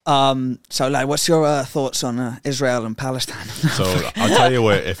So like, what's your thoughts on Israel and Palestine? So I'll tell you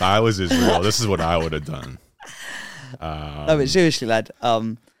what, if I was Israel, this is what I would have done. No, but seriously, lad,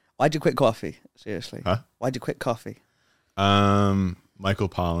 why'd you quit coffee? Seriously. Huh? Why'd you quit coffee? Michael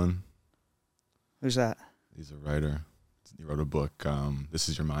Pollan, Who's that? he's a writer. He wrote a book, This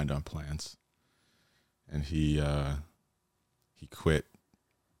Is Your Mind on Plants. And he quit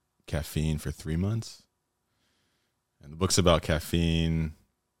caffeine for 3 months. And the book's about caffeine,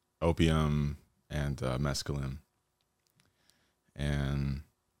 opium, and mescaline. And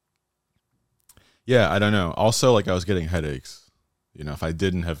yeah, I don't know. Also, like, I was getting headaches. You know, if I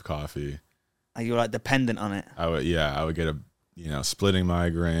didn't have coffee, Are you like dependent on it? I would get a, splitting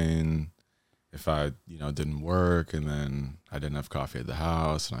migraine if I, didn't work, and then I didn't have coffee at the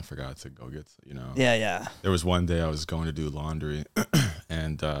house and I forgot to go get, Yeah. There was one day I was going to do laundry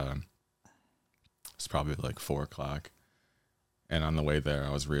and it's probably like 4:00. And on the way there, I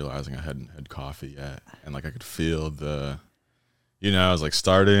was realizing I hadn't had coffee yet. And like I could feel I was like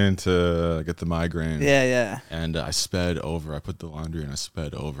starting to get the migraine. Yeah. And I sped over. I put the laundry and I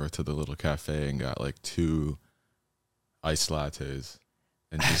sped over to the little cafe and got like 2 iced lattes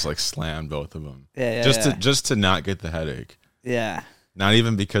and just like slammed both of them. Yeah. Just to not get the headache. Yeah. Not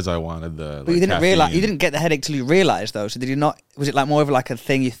even because I wanted the. But you didn't realize. You didn't get the headache till you realized, though. So did you not? Was it like more of like a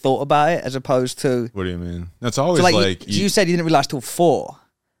thing you thought about it as opposed to? What do you mean? That's always So like. you said you didn't realize till 4.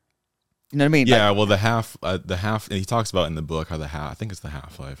 You know what I mean? Yeah. Well, the half. And he talks about in the book how I think it's the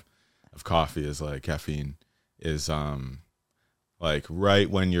half-life of coffee is like caffeine is like right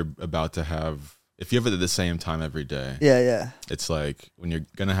when you're about to have. If you have it at the same time every day. Yeah. It's like when you're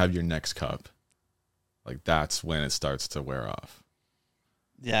gonna have your next cup. Like that's when it starts to wear off.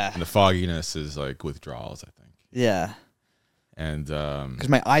 Yeah. And the fogginess is like withdrawals, I think. Yeah. And because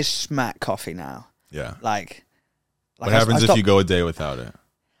mate, I smack coffee now. Yeah. Like what happens if you go a day without it?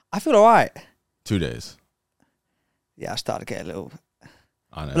 I feel all right. 2 days. Yeah, I start to get a little.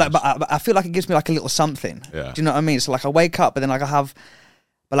 On edge. Like, but I feel like it gives me like a little something. Yeah. Do you know what I mean? So like I wake up, but then like I have,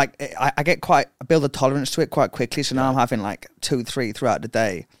 but like I build a tolerance to it quite quickly. So now I'm having like 2, 3 throughout the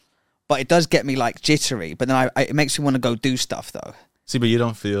day, but it does get me like jittery. But then it makes me want to go do stuff though. See, but you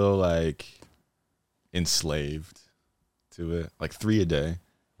don't feel like enslaved to it, like 3 a day.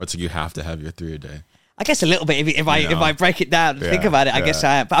 Or it's like you have to have your 3 a day. I guess a little bit if I break it down and think about it. I guess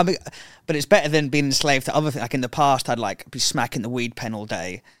I am. But it's better than being enslaved to other things. Like in the past, I'd like be smacking the weed pen all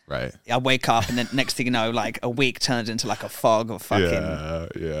day. Right. I wake up and then next thing you know, like a week turns into like a fog of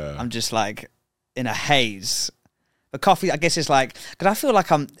fucking. Yeah. I'm just like in a haze. But coffee, I guess, is like, because I feel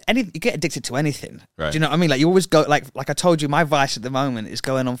like you get addicted to anything. Right. Do you know what I mean? Like you always go, like I told you, my vice at the moment is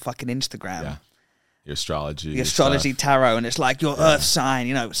going on fucking Instagram. Yeah. Your astrology. Your astrology stuff. tarot, and it's like your earth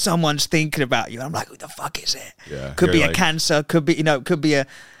sign, someone's thinking about you. And I'm like, who the fuck is it? Yeah. Could be You're a like, Cancer, could be a. you're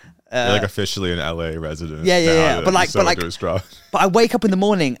like officially an LA resident. Yeah. now But that you're so into astrology. But I wake up in the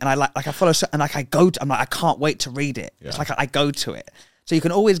morning and I follow, and like I'm like, I can't wait to read it. Yeah. It's like I go to it. So you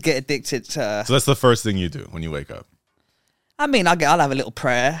can always get addicted to. So that's the first thing you do when you wake up. I mean, I'll have a little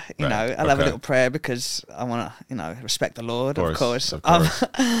prayer, I'll have a Okay. little prayer because I want to, respect the Lord, of course.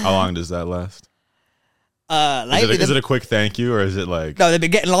 How long does that last? Lately, Is it a quick thank you, or is it like... No, they've been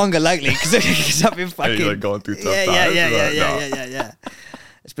getting longer lately because I've been fucking... Are you like going through tough yeah, times? Yeah.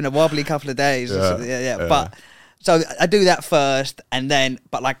 It's been a wobbly couple of days. Yeah. But so I do that first, and then,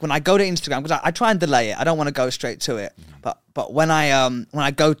 but like when I go to Instagram, because I try and delay it, I don't want to go straight to it. But when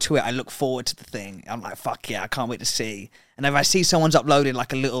I go to it, I look forward to the thing. I'm like, fuck yeah, I can't wait to see. And if I see someone's uploaded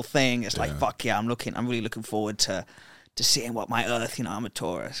like a little thing, it's like, fuck yeah, I'm really looking forward to seeing what my Earth. I'm a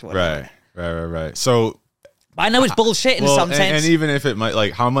Taurus. Whatever. Right. So. But I know it's bullshit in some sense. And even if it might,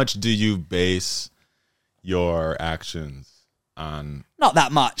 like, how much do you base your actions on? Not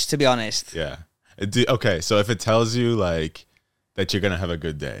that much, to be honest. Yeah. Okay, so if it tells you, like, that you're going to have a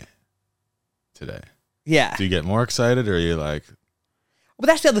good day today. Yeah. Do you get more excited, or are you like... Well,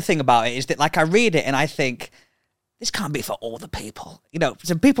 that's the other thing about it, is that, like, I read it and I think, this can't be for all the people.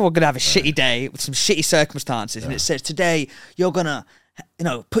 Some people are going to have a shitty day with some shitty circumstances, and it says, today, you're going to...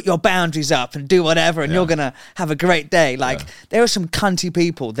 put your boundaries up and do whatever, and you're gonna have a great day. Like there are some cunty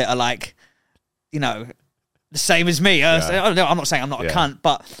people that are like, the same as me. I'm not saying I'm not a cunt,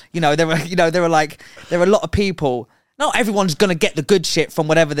 but there are a lot of people. Not everyone's gonna get the good shit from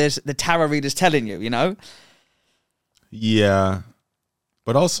whatever the tarot reader's telling you. Yeah,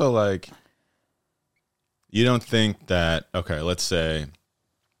 but also like, you don't think that? Okay, let's say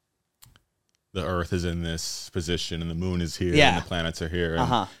the Earth is in this position and the moon is here and the planets are here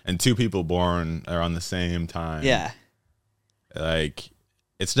and 2 people born are on the same time. Yeah. Like,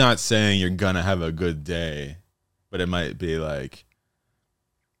 it's not saying you're going to have a good day, but it might be like,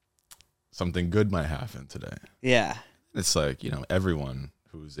 something good might happen today. Yeah. It's like, everyone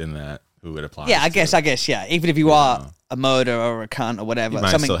who's in that, who it applies Yeah, I to. guess, yeah. Even if you are a murderer or a cunt or whatever, You might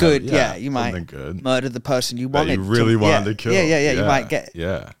something still good, have- you might something good murder the person you that wanted. you really wanted to kill. Yeah, you might get...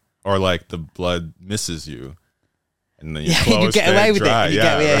 Yeah. Or like the blood misses you. And then you you get away with it.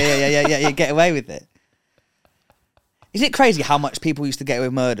 You get away with it. Is it crazy how much people used to get away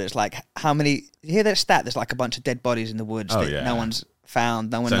with murders? Like how many? You hear that stat? There's like a bunch of dead bodies in the woods that no one's found.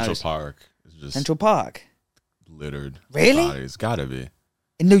 No one Central knows. Park is just Central Park, littered. Really? Bodies. Gotta be.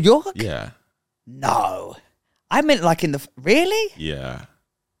 in New York? Yeah. No, I meant like in the really. Yeah.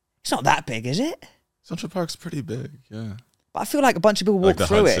 It's not that big, is it? Central Park's pretty big. Yeah. But I feel like a bunch of people walk Like the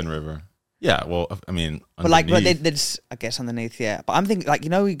through Hudson it. River. Yeah. Well, I mean, But like, underneath. there's I guess underneath, yeah. But I'm thinking like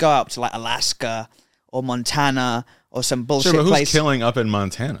you go up to like Alaska or Montana or some bullshit Sure, but who's place. killing up in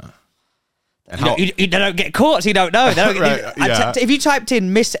Montana? And You don't get caught, so you don't know. They don't, Right, yeah. If you typed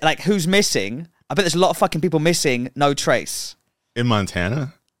in who's missing, I bet there's a lot of fucking people missing, no trace. in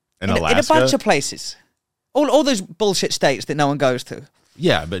Montana? In In Alaska? a bunch of places. All those bullshit states that no one goes to.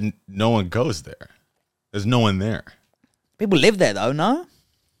 Yeah, but no one goes there. There's no one there. People live there though, no?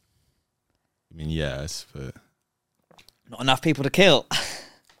 I mean, yes, but Not enough people to kill.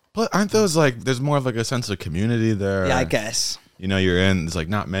 but aren't those like? There's more of like a sense of community there. Yeah, I guess. You're in. There's like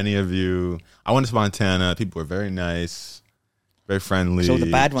not many of you. I went to Montana. People were very nice, very friendly. So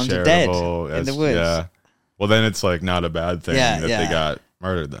the bad ones are dead charitable. in the woods. Yeah. Well, then it's like not a bad thing Yeah, that yeah. they got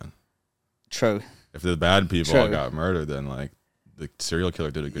murdered. Then True. if the bad people True. got murdered, then like the serial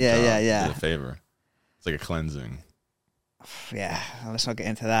killer did a good Yeah, job. yeah. Did a favor. It's like a cleansing. Yeah, well, let's not get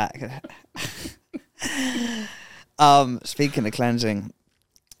into that. Speaking of cleansing,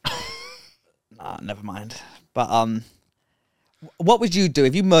 nah, never mind. But what would you do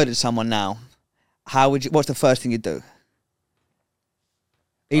if you murdered someone now? How would you? What's the first thing you'd do?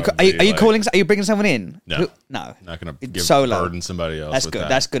 Are you Probably, calling? Are you bringing someone in? No. No. Not gonna It's give solo. burden somebody else. That's with good. That.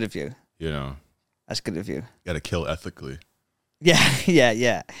 That's good of you. That's good of you. Got to kill ethically. Yeah.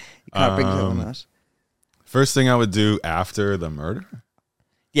 You can't bring someone else. First thing I would do after the murder.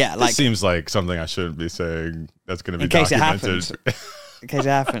 Yeah, This like seems like something I shouldn't be saying. That's going to be in case it documented. happens. In case it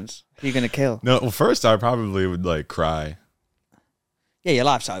happens, who you gonna kill? No, well, first I probably would like cry Yeah, your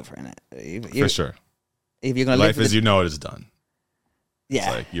life's over, innit? for sure. If you're gonna Life live as you know it is done. yeah,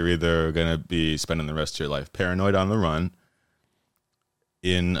 It's like you're either gonna be spending the rest of your life paranoid on the run,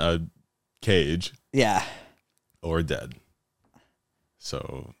 in a cage, yeah, or dead.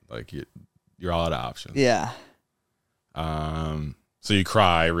 So like you're all out of options. yeah. So you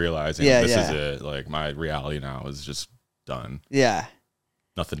cry realizing Yeah, this yeah. is it. Like my reality now is just done. Yeah,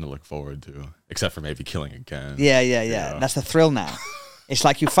 Nothing to look forward to except for maybe killing again. yeah. Yeah. That's the thrill now. It's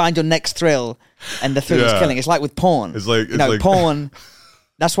like you find your next thrill, and the thrill is Yeah. killing. It's like with porn. It's like porn.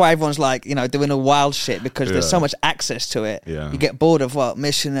 That's why everyone's like, doing a wild shit because there's Yeah. so much access to it. Yeah. You get bored of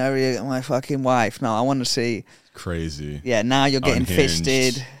missionary, my fucking wife. No, I want to see. crazy. Yeah, now you're getting Unhinged.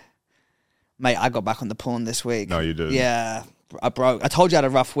 fisted. Mate, I got back on the porn this week. No, you didn't. Yeah, I broke. I told you I had a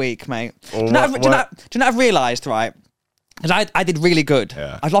rough week, mate. Well, do you know what- what I've realised, right? Because I did really good.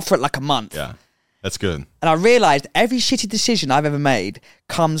 Yeah. I was off for it like a month. Yeah, that's good. And I realised every shitty decision I've ever made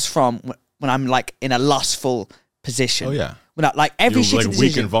comes from when I'm like in a lustful position. Oh yeah, When every you're shitty like decision.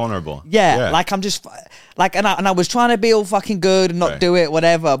 weak and vulnerable. Yeah, like I'm just like, and I was trying to be all fucking good and not Right. do it,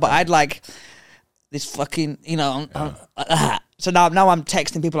 whatever. But I'd like this fucking, so now I'm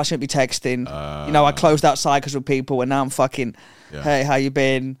texting people I shouldn't be texting. I closed outside because of people, and now I'm fucking, Yeah. hey, how you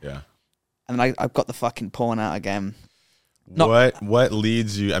been? Yeah. And then I've got the fucking porn out again. Not- What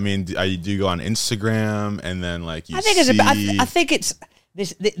leads you? I mean, do you go on Instagram and then like you? I think I think it's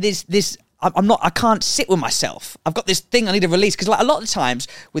this. I can't sit with myself. I've got this thing I need to release because like a lot of times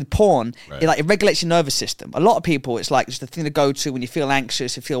with porn, Right. it regulates your nervous system. A lot of people, it's like just the thing to go to when you feel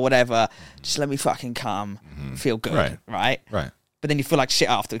anxious, you feel whatever. Just let me fucking calm, feel good, right? Right. But then you feel like shit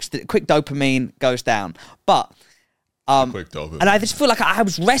afterwards. The quick dopamine goes down. But Quick dopamine. and I just feel like I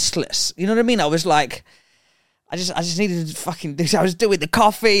was restless. You know what I mean? I was like, I just needed to fucking do. I was doing the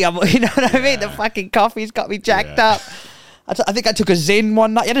coffee. You know what I mean? The fucking coffee's got me jacked Yeah. up. I think I took a Zyn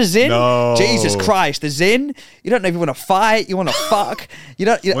one night. You had a Zyn? No. Jesus Christ, the Zyn. You don't know if you want to fight. You want to fuck. You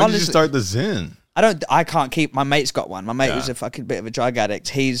don't. When Honestly, did you start the Zyn? I can't keep. My mate's got one. My mate Yeah. was a fucking bit of a drug addict.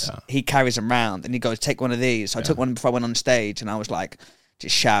 He carries them around and he goes, take one of these. So I took one before I went on stage and I was like,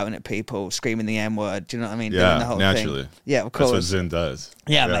 just shouting at people, screaming the N word. Do you know what I mean? Doing Yeah, the whole naturally. thing. Yeah, of course. That's what Zyn does.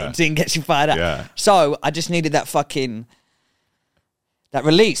 Yeah, mate. Zyn gets you fired up. Yeah. So I just needed that fucking that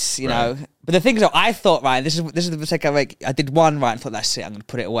release, you know. But the thing is, though, I thought, right, this is the mistake I make. I did one right and thought, that's it, I'm gonna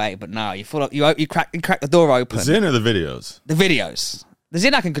put it away. But no, you crack the door open. The Zyn or the videos? The videos, the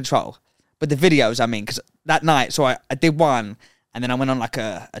Zyn I can control, But the videos, I mean, because that night, so I did one, and then I went on like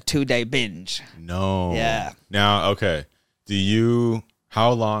a 2-day binge. No. Yeah. Now, okay.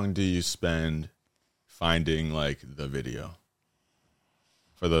 How long do you spend finding like the video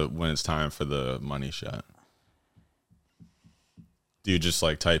when it's time for the money shot? Do you just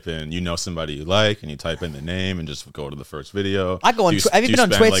like type in, somebody you like, and you type in the name and just go to the first video? I go on. Have you been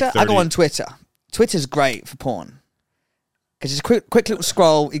on Twitter? Like I go on Twitter. Twitter's great for porn because it's a quick little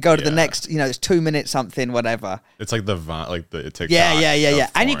scroll. You go to the next. It's 2 minutes something, whatever. It's like the TikTok. Yeah.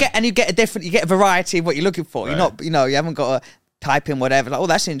 And you get a variety of what you're looking for. Right. You're not, you haven't got to type in whatever. Like, oh,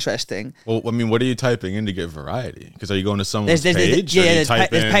 that's interesting. Well, I mean, what are you typing in to get variety? Because are you going to someone's page? There's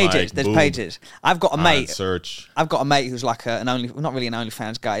pages. There's pages. I've got a mate. Search. I've got a mate who's like not really an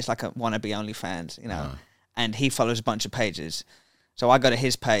OnlyFans guy. He's like a wannabe OnlyFans, and he follows a bunch of pages. So I go to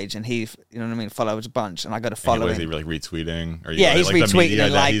his page and he, follows a bunch, and I go to follow him. Is he like retweeting? Or he's retweeting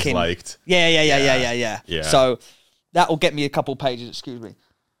and liking. He's liked. Yeah. So that will get me a couple pages. Excuse me,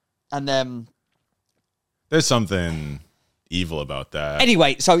 and then there's something evil about that.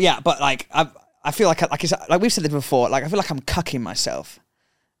 Anyway, so yeah, but like I feel like we've said this before. Like I feel like I'm cucking myself.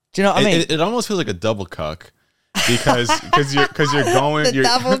 Do you know what I mean? It almost feels like a double cuck because you're going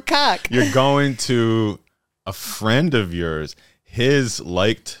double cuck. You're going to a friend of yours, his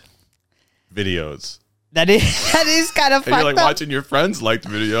liked videos. That is kind of fucked up. You're like watching your friends' liked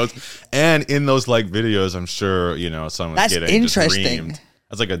videos, and in those liked videos, I'm sure someone's that's getting interesting. Just reamed.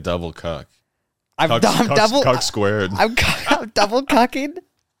 That's like a double cuck. I'm double cuck squared. I'm double cucking.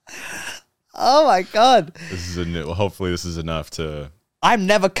 Oh my god! Hopefully, this is enough to. I'm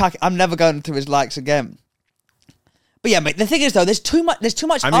never going through his likes again. But yeah, mate. The thing is, though, there's too much.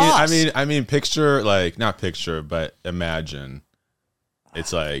 I mean, picture like not picture, but imagine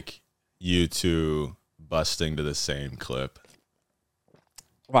it's like you two busting to the same clip.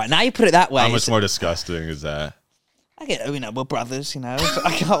 Right now, you put it that way. How much more disgusting is that? I get, we're brothers,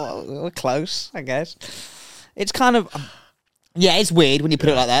 we're close, I guess. It's kind of, it's weird when you put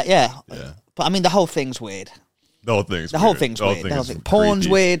it like that, yeah. But I mean, the whole thing's weird. The whole thing's weird. Porn's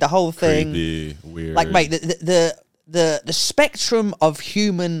weird, the whole thing. Creepy, weird. Like, mate, the spectrum of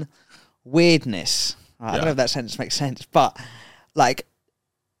human weirdness, I don't know if that sentence makes sense, but like,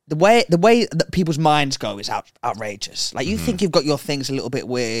 the way that people's minds go is outrageous. Like, you think you've got your things a little bit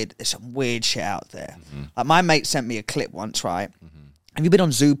weird. There's some weird shit out there. Like, my mate sent me a clip once, right? Have you been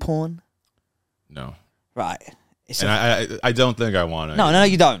on Zoo Porn? No. Right. I don't think I want to. No,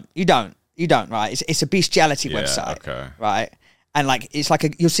 you don't. You don't, right? It's a bestiality website. Okay. Right? And, like, it's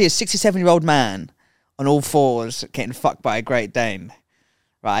like you'll see a 67-year-old man on all fours getting fucked by a Great Dane.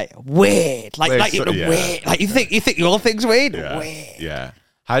 Right? Weird. Weird. Like, you think your thing's weird? Yeah. Weird. Yeah.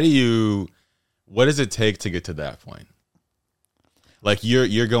 What does it take to get to that point? Like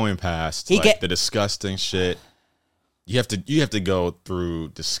you're going past the disgusting shit. You have to go through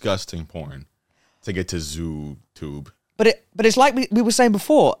disgusting porn to get to ZooTube. But it's like we were saying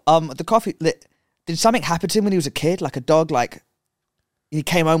before, the coffee, did something happen to him when he was a kid? Like a dog, like he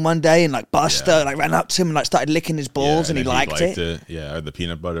came home one day and like Buster like ran up to him and like started licking his balls and he liked it. Yeah, or the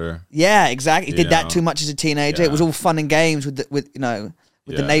peanut butter. Yeah, exactly. He did that too much as a teenager. Yeah. It was all fun and games with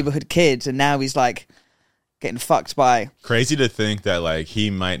the neighborhood kids, and now he's like getting fucked by. Crazy to think that like he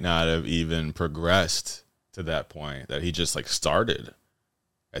might not have even progressed to that point, that he just like started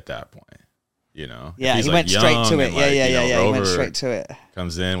at that point. Yeah, he's he like went straight to it. Like, yeah, he went straight to it.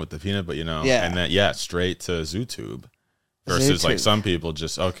 Comes in with the peanut, but yeah. And then straight to ZooTube. Versus like some people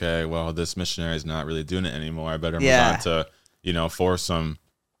just, okay, well, this missionary is not really doing it anymore. I better move on to, foursome.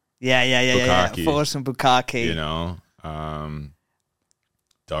 Yeah. Foursome bukkake.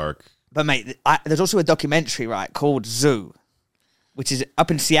 Dark. But mate, there's also a documentary, right, called Zoo, which is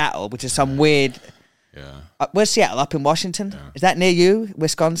up in Seattle, which is some weird. Yeah. Where's Seattle? Up in Washington? Yeah. Is that near you,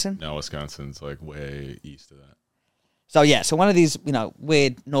 Wisconsin? No, Wisconsin's like way east of that. So one of these,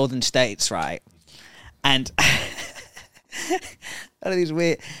 weird northern states, right? And one of these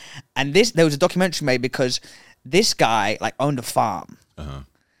weird, and there was a documentary made because this guy like owned a farm,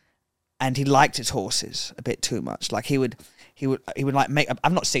 and he liked his horses a bit too much. Like he would like make.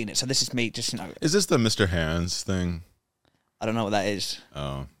 I've not seen it, so this is me just Is this the Mr. Hands thing? I don't know what that is.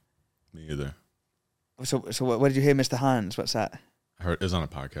 Oh, me either. So what did you hear, Mr. Hans? What's that? I heard it was on a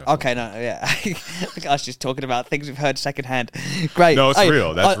podcast. Okay, no, yeah. I think I was just talking about things we've heard secondhand. Great. No, it's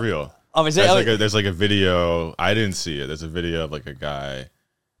real. That's real. Oh, is it? There's like a video. I didn't see it. There's a video of like a guy,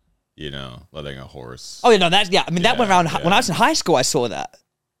 letting a horse. Oh, yeah, no, I mean, that went around when I was in high school. I saw that.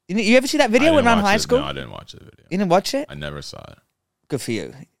 You ever see that video when around high school? No, I didn't watch the video. You didn't watch it? I never saw it. Good for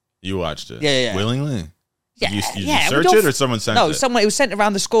you. You watched it? Yeah. Willingly? You yeah, search it or someone sent it? No, someone. It was sent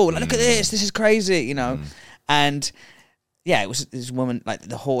around the school. Like, look at this. This is crazy. You know, and yeah, it was this woman, like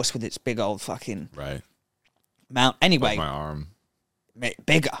the horse with its big old fucking right mount. Anyway, like my arm.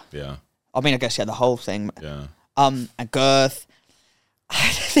 Bigger. Yeah. I mean, I guess the whole thing. Yeah. And girth.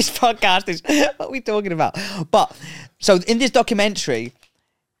 This podcast is what are we talking about? But so in this documentary,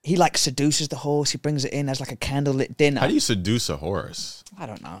 he like seduces the horse. He brings it in as like a candlelit dinner. How do you seduce a horse? I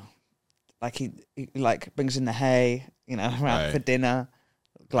don't know. Like he like brings in the hay, you know, around for dinner.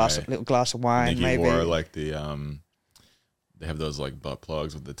 Little glass of wine, I think he maybe. wore like the they have those like butt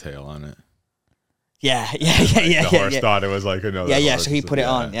plugs with the tail on it. Yeah. The horse thought it was like another. Yeah. horse. So he put it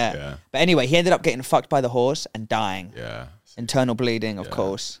on. Yeah. But anyway, he ended up getting fucked by the horse and dying. Yeah. Internal bleeding, of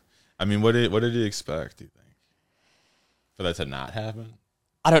course. I mean, what did he expect? Do you think for that to not happen?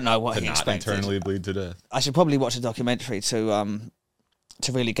 I don't know what To he not expected. internally bleed to death. I should probably watch a documentary to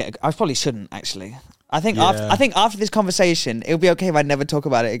really get. I probably shouldn't actually. I think after this conversation, it'll be okay if I never talk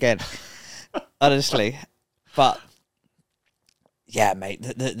about it again. Honestly, but yeah, mate,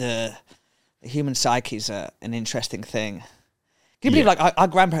 the human psyche's an interesting thing. Can you believe like our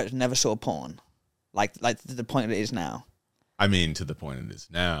grandparents never saw porn, like to the point it is now? I mean, to the point it is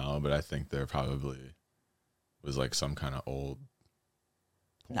now, but I think there probably was like some kind of old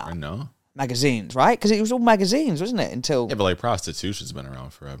porn. No. Magazines, right? Because it was all magazines, wasn't it? Until but like prostitution's been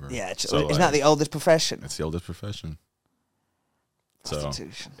around forever. Yeah, so, isn't that the oldest profession? It's the oldest profession.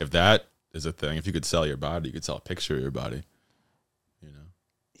 Prostitution. So if that is a thing, if you could sell your body, you could sell a picture of your body. You know.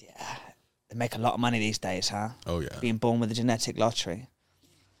 Yeah, they make a lot of money these days, huh? Oh yeah. Being born with a genetic lottery.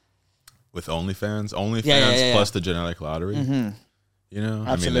 With OnlyFans Yeah. plus the genetic lottery. Mm-hmm. You know,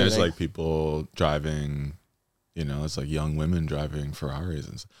 Absolutely. I mean, there's like people driving. You know, it's like young women driving Ferraris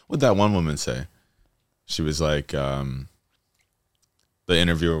and stuff. What'd that one woman say? She was like, the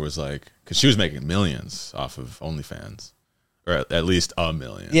interviewer was like, because she was making millions off of OnlyFans, or at least $1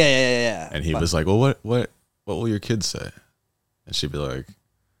 million. Yeah. And he was like, well, what will your kids say? And she was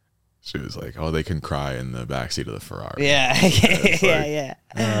like, oh, they can cry in the backseat of the Ferrari. Yeah.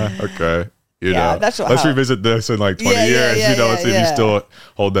 Okay. You Yeah, know, that's let's revisit this in like 20 years. Let's see if you still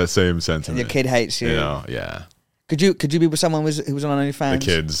hold that same sentiment. Your kid hates you. You know, yeah. Could you be with someone who was on OnlyFans? The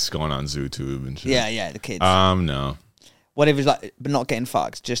kids going on ZooTube and shit. Yeah, the kids. No. What if it's like, but not getting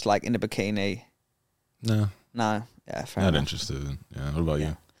fucked, just like in a bikini? No. Yeah, fair Not enough. interested. Yeah. What about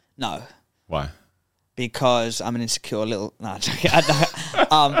you? No, Why? because I'm an insecure little. No, I'm joking.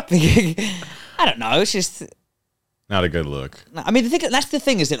 I don't know. It's just. Not a good look. I mean, that's the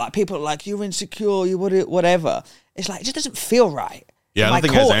thing, is that like people are like, you're insecure, you whatever. It's like it just doesn't feel right. Yeah, I don't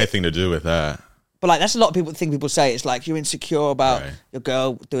think it has anything to do with that. But like that's a lot of people say. It's like you're insecure about your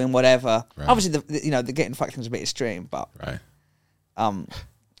girl doing whatever. Right. Obviously, the getting fucked thing's a bit extreme, but Right.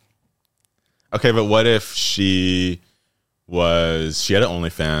 Okay, but what if she had an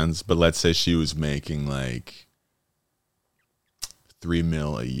OnlyFans, but let's say she was making like $3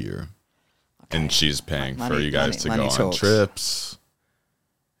 million a year, and she's paying for you guys to go on trips,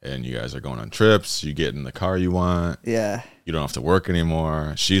 and you guys are going on trips. You get in the car you want. Yeah. You don't have to work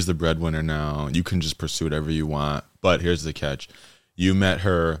anymore. She's the breadwinner now. You can just pursue whatever you want. But here's the catch. You met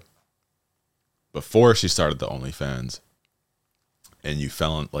her before she started the OnlyFans, and you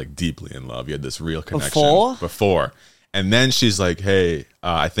fell like deeply in love. You had this real connection. Before. And then she's like, hey,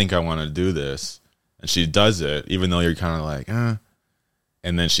 I think I want to do this. And she does it, even though you're kind of like,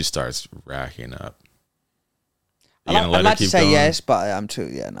 And then she starts racking up. I'd like to say yes, but I'm too,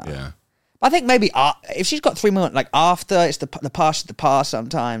 no. Yeah. I think maybe if she's got 3 million, like after, it's the past is the past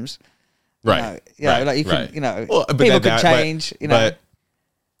sometimes. Right. Like you can, people can change, But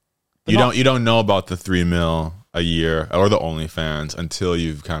you don't know about the 3 million a year or the OnlyFans until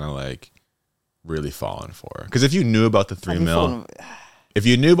you've kind of like really fallen for her. Because if you knew about the 3 million,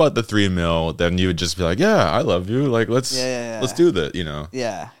 then you would just be like, yeah, I love you. Like, let's do that,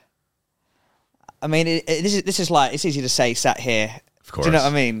 Yeah. I mean, this is like, it's easy to say sat here. Of course. Do you know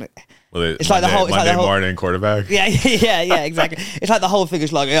what I mean? Well, it's like the whole Monday morning quarterback. Yeah, exactly. It's like the whole thing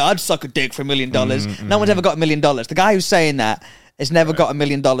is like, I'd suck a dick for $1 million. No one's ever got $1 million. The guy who's saying that has never got $1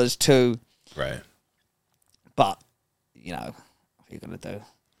 million too. Right. But, what are you going to do?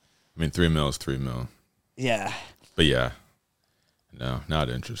 I mean, 3 mil is 3 mil. Yeah. But yeah. No, not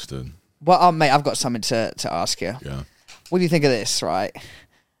interested. Well, mate, I've got something to ask you. Yeah. What do you think of this, right?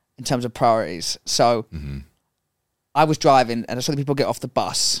 In terms of priorities. So, I was driving and I saw the people get off the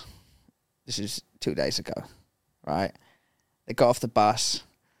bus. This is 2 days ago, right? They got off the bus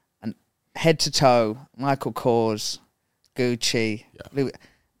and head to toe, Michael Kors, Gucci,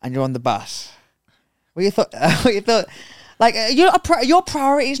 and you're on the bus. What you thought? Like your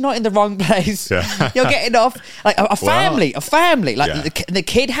priority is not in the wrong place. Yeah. You're getting off like a family. Like Yeah. the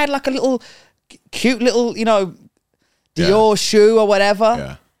kid had like a little cute little Dior shoe or whatever.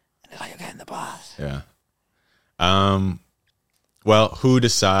 Yeah. And like, you're getting the bus. Yeah. Well, who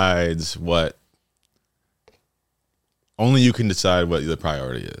decides what? Only you can decide what the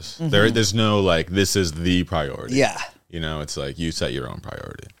priority is. There's no like this is the priority. Yeah. It's like you set your own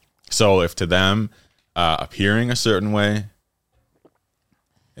priority. So if to them appearing a certain way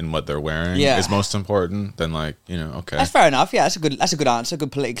in what they're wearing is most important, then like okay, That's fair enough. Yeah, that's a good answer.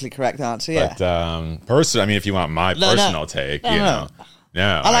 Good politically correct answer. Yeah. But I mean, if you want my personal take, No.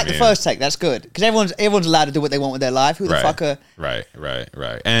 No, I like the first take. That's good because everyone's allowed to do what they want with their life. Who the fuck are? Right.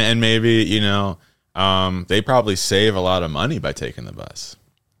 And maybe they probably save a lot of money by taking the bus.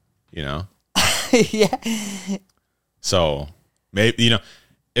 Yeah. So maybe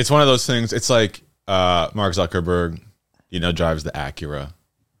it's one of those things. It's like Mark Zuckerberg, drives the Acura.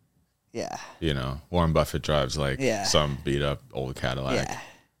 Yeah. Warren Buffett drives like some beat up old Cadillac.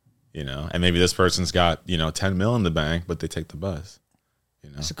 Yeah. And maybe this person's got 10 mil in the bank, but they take the bus.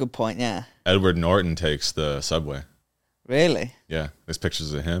 That's a good point. Yeah. Edward Norton takes the subway. Really? Yeah, there's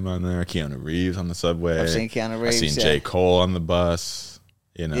pictures of him on there. Keanu Reeves on the subway. I've seen Keanu Reeves. I've seen J. Cole on the bus.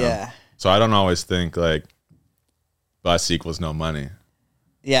 Yeah. So I don't always think like bus equals no money.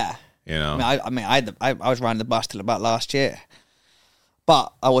 Yeah. I was riding the bus till about last year,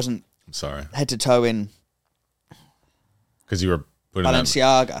 but I wasn't. I'm sorry. Head to toe in. Because you were putting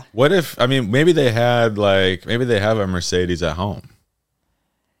Balenciaga. What if? I mean, maybe they have a Mercedes at home.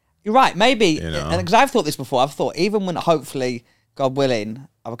 You're right. Maybe, because I've thought this before. I've thought even when hopefully, God willing,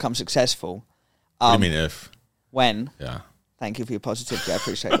 I become successful. What do you mean if? When? Yeah. Thank you for your positivity. I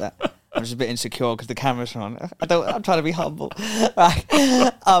appreciate that. I'm just a bit insecure because the camera's on. I'm trying to be humble. Right.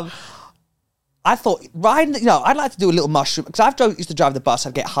 I thought riding. I'd like to do a little mushroom because used to drive the bus.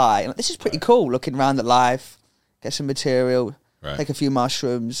 I'd get high. And this is pretty cool. Looking around at life, get some material, take a few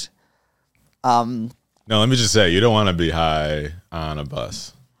mushrooms. No, let me just say, you don't want to be high on a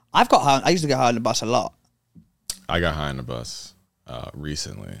bus. I've got high. I used to get high on the bus a lot. I got high on the bus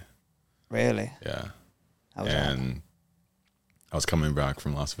recently. Really? Yeah. How was that? I was coming back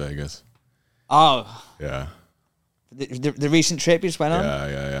from Las Vegas. Oh. Yeah. The recent trip you just went on?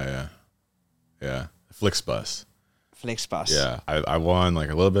 Yeah. Flixbus. Flixbus. Yeah. I won like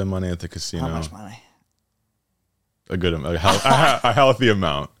a little bit of money at the casino. How much money? A good amount. A healthy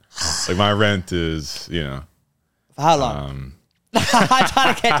amount. Like my rent is, For how long? I'm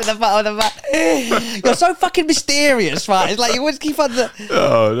trying to get to the bottom of the map. You're so fucking mysterious, right? It's like you always keep on the.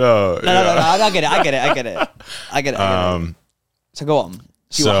 No. No. I get it. So go on.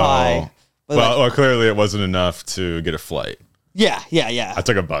 So you were high. Well, clearly it wasn't enough to get a flight. Yeah. I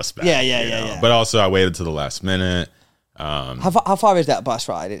took a bus back. Yeah. But also I waited to the last minute. How far is that bus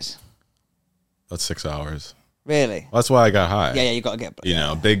ride? It's about 6 hours. Really? Well, that's why I got high. Yeah, you got to get...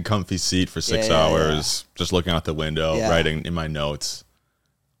 Big comfy seat for 6 hours, just looking out the window, writing in my notes.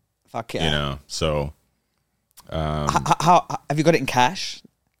 Fuck yeah. So... how have you got it in cash?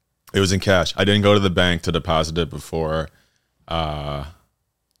 It was in cash. I didn't go to the bank to deposit it before getting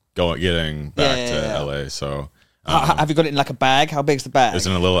back to LA. So... have you got it in like a bag? How big's the bag? It's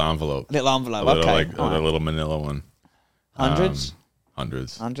in a little envelope. A okay. A little manila one. Hundreds?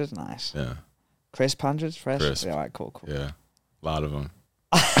 Hundreds. Hundreds? Nice. Yeah. Crisp hundreds? Fresh? Crisp. Yeah, all right, cool. Yeah. A lot of them.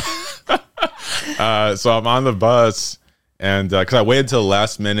 So I'm on the bus, and because I waited till the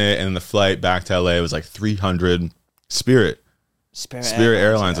last minute, and the flight back to LA was like 300. Spirit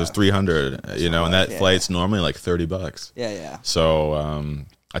Airlines was 300. And that flight's normally like $30. Yeah. So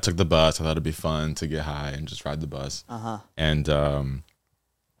I took the bus. I thought it'd be fun to get high and just ride the bus. And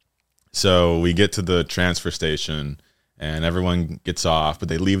so we get to the transfer station. And everyone gets off, but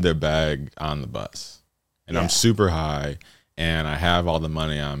they leave their bag on the bus. And I'm super high, and I have all the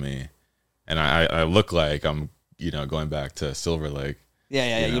money on me. And I look like I'm, going back to Silver Lake.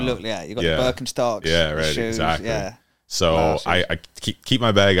 Yeah. You look, you got the Birkenstocks. Yeah, right, shoes, exactly. Yeah. So I keep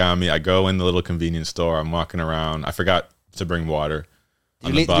my bag on me. I go in the little convenience store. I'm walking around. I forgot to bring water.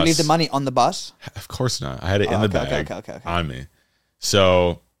 Did you leave the money on the bus? Of course not. I had it in the bag okay. on me.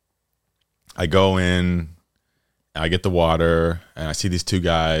 So I go in. I get the water, and I see these two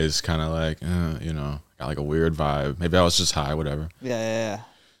guys kind of like, got like a weird vibe. Maybe I was just high, whatever. Yeah.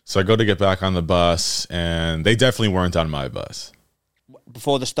 So I go to get back on the bus, and they definitely weren't on my bus.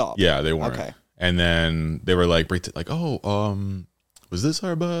 Before the stop? Yeah, they weren't. Okay. And then they were like, was this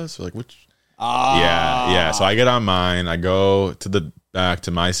our bus? Or like, which? Yeah. So I get on mine. I go to the back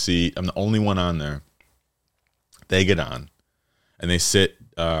to my seat. I'm the only one on there. They get on, and they sit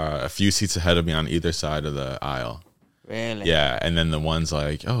a few seats ahead of me on either side of the aisle. Really? Yeah, and then the one's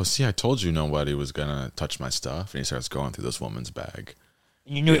like, "Oh, see, I told you nobody was gonna touch my stuff," and he starts going through this woman's bag.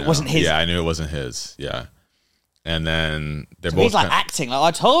 You knew it wasn't his. Yeah, I knew it wasn't his. Yeah, and then they're So both he's like acting like,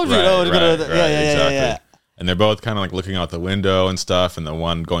 I told you. right, I was gonna, right, yeah. exactly. And they're both kind of like looking out the window and stuff. And the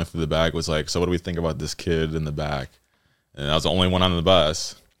one going through the bag was like, "So what do we think about this kid in the back?" And I was the only one on the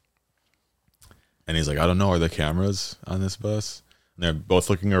bus. And he's like, "I don't know. Are there cameras on this bus?" And they're both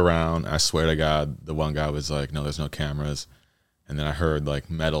looking around. I swear to God, the one guy was like, "No, there's no cameras." And then I heard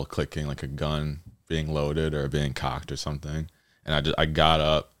like metal clicking, like a gun being loaded or being cocked or something. And I got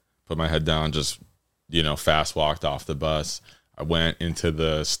up, put my head down, just, fast walked off the bus. I went into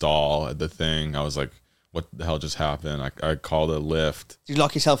the stall at the thing. I was like, what the hell just happened? I called a lift. Did you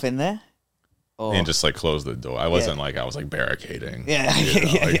lock yourself in there? Or? And just like close the door. I wasn't like, I was like barricading. Yeah.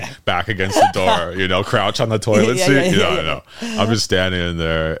 Back against the door, crouch on the toilet seat. No. I'm just standing in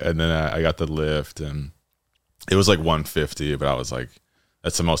there. And then I got the lift and it was like $150, but I was like,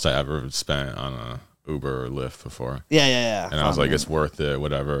 that's the most I ever spent on a Uber or Lyft before. Yeah. And I was like, it's worth it,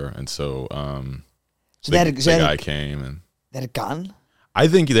 whatever. And so, So the guy came and they had a gun? I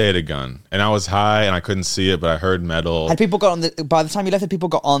think they had a gun. And I was high and I couldn't see it, but I heard metal. Had people got on by the time you left, had people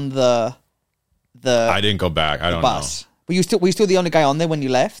got on the I didn't go back. I don't bus? know. Were you still the only guy on there when you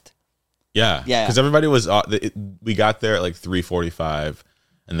left? Yeah. Because everybody was, we got there at like 3:45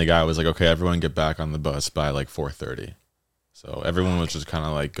 and the guy was like, okay, everyone get back on the bus by like 4:30. So everyone was just kind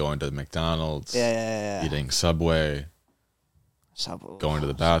of like going to McDonald's, eating Subway, going to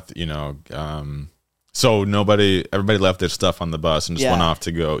the bath, so everybody left their stuff on the bus and just went off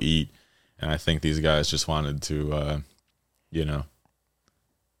to go eat. And I think these guys just wanted to,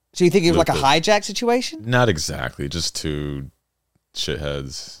 So you think it was like a hijack situation? Not exactly, just two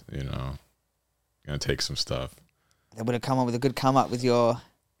shitheads, gonna take some stuff. They would have come up with a good come up with your...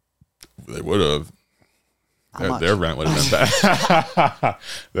 They would have. Their rent would have been bad.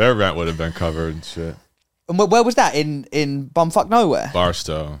 Their rent would have been covered and shit. And where was that? In bumfuck nowhere?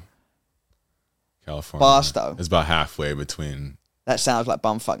 Barstow, California. Barstow. It's about halfway between. That sounds like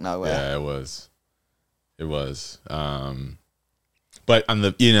bumfuck nowhere. Yeah, it was. But on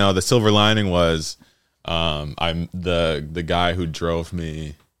the silver lining was, I'm the guy who drove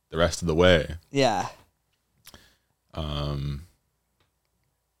me the rest of the way. Yeah.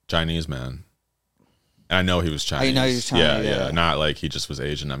 Chinese man. And I know he was Chinese. Oh, you know he was Chinese. Yeah. Not like he just was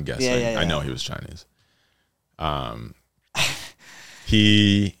Asian, I'm guessing. Yeah. I know he was Chinese.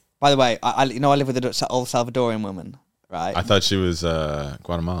 He... By the way, I live with an old Salvadorian woman, right? I thought she was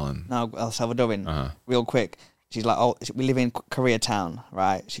Guatemalan. No, El Salvadorian. Real quick. She's like, we live in Koreatown,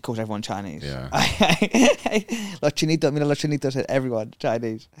 right? She calls everyone Chinese. Yeah. Los Chinitos said everyone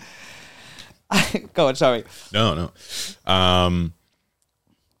Chinese. Go on, sorry. No.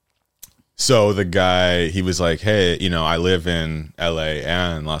 So the guy, he was like, hey, I live in LA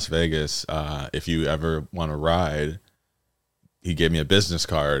and Las Vegas. If you ever want to ride, he gave me a business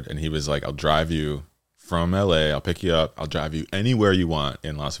card and he was like, I'll drive you from LA. I'll pick you up. I'll drive you anywhere you want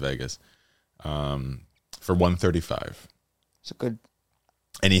in Las Vegas for $135. It's a good.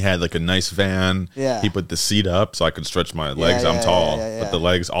 And he had like a nice van. Yeah. He put the seat up so I could stretch my legs. I'm tall. Put the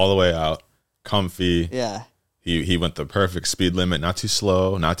legs all the way out. Comfy. Yeah. He went the perfect speed limit, not too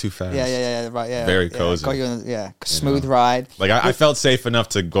slow, not too fast. Yeah, right, yeah. Very cozy. Got you on, smooth ride. Like I felt safe enough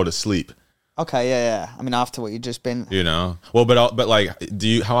to go to sleep. Okay, yeah. I mean, after what you just been, Well, but like,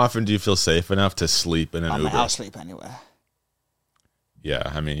 how often do you feel safe enough to sleep in an Uber? I'll sleep anywhere. Yeah,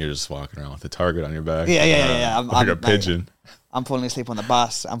 I mean, you're just walking around with a target on your back. Yeah. I'm a pigeon. I'm falling asleep on the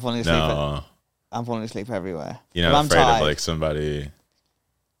bus. I'm falling asleep. I'm falling asleep everywhere. You're not afraid of like somebody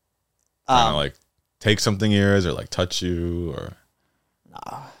trying to like take something yours or like touch you or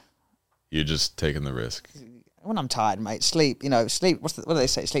no. You're just taking the risk. When I'm tired, mate, sleep. Sleep. What do they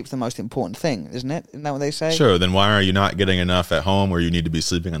say? Sleep's the most important thing, isn't it? Isn't that what they say? Sure. Then why are you not getting enough at home where you need to be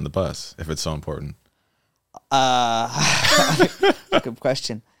sleeping on the bus if it's so important? Good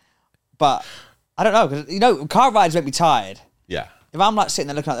question. But I don't know because car rides make me tired. Yeah. If I'm like sitting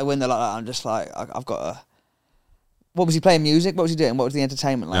there looking out the window like that, I'm just like I've got a. What was he playing music? What was he doing? What was the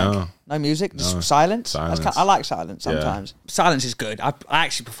entertainment like? No music, just silence. I like silence sometimes. Yeah. Silence is good. I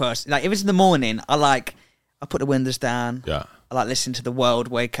actually prefer like if it's in the morning. I put the windows down. Yeah. I like listening to the world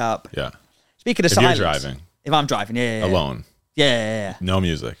wake up. Yeah. Speaking of silence, if you're driving, if I'm driving, yeah. Alone. Yeah. No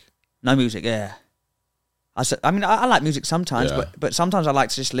music. No music. Yeah. I mean, I like music sometimes, but sometimes I like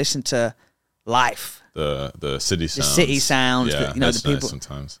to just listen to life. The city sounds. The city sounds. Yeah, the people. Nice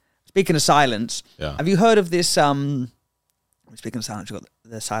sometimes. Speaking of silence, have you heard of this? Speaking of silence, we've got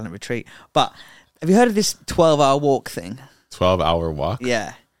the silent retreat. But have you heard of this 12-hour walk thing? 12-hour walk?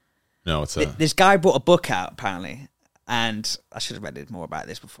 Yeah. No, it's this guy brought a book out apparently, And I should have read more about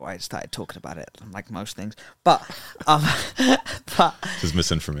this before I started talking about it, like most things. But, but Just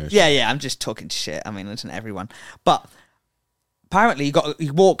misinformation. yeah, I'm just talking shit. I mean, listen to everyone. But apparently,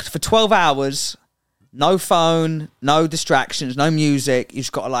 you walked for 12 hours, no phone, no distractions, no music. You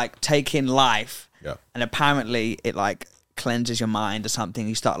just got to like take in life. Yeah. And apparently, it like cleanses your mind or something.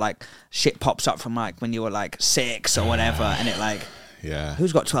 You start like shit pops up from like when you were like 6 or whatever, and it like. Yeah.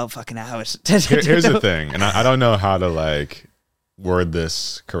 Who's got 12 fucking hours? Here's the thing, and I don't know how to like word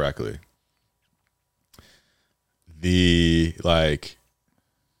this correctly. The like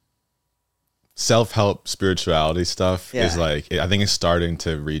self-help spirituality stuff is like, I think it's starting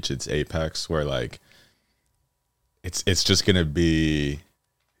to reach its apex where like it's just gonna be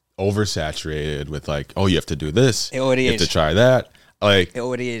oversaturated with like, oh, you have to do this. It already you is. have to try that. Like It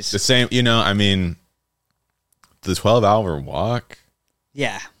already is. the same, I mean, the 12-hour walk.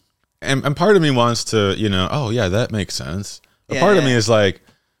 Yeah. And part of me wants to, oh, yeah, that makes sense. A part of me is like,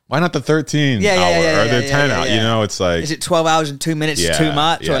 why not the 13 hour or the 10 hour? It's like, is it 12 hours and 2 minutes too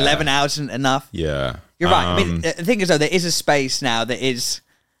much or 11 hours isn't enough? Yeah. You're right. I mean, the thing is, though, there is a space now that is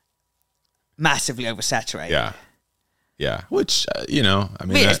massively oversaturated. Yeah. Yeah. Which, I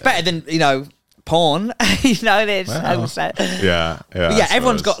mean, it's better than, porn. It's oversaturated. Yeah. Yeah. But yeah,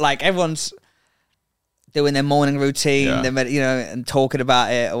 everyone's doing their morning routine, and talking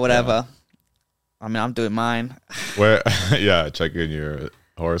about it or whatever. Yeah. I mean, I'm doing mine. Checking your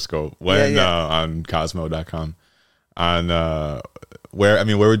horoscope. On Cosmo.com. Where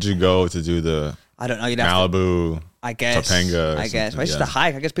would you go to do the I don't know, Malibu, I guess. Topanga? I guess. It's just a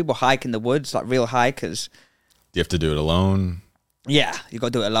hike. I guess people hike in the woods, like real hikers. Do you have to do it alone? Yeah, you got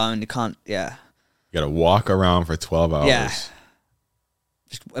to do it alone. You can't, You got to walk around for 12 hours. Yeah.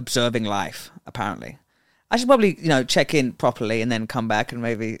 Just observing life, apparently. I should probably, check in properly and then come back and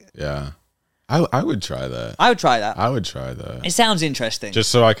maybe... Yeah. I would try that. I would try that. I would try that. It sounds interesting.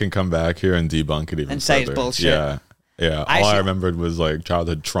 Just so I can come back here and debunk it even and further. say it's bullshit. Yeah. Yeah. All I remembered was like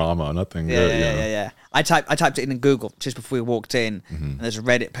childhood trauma, nothing good. Yeah. I typed it in Google just before we walked in, and there's a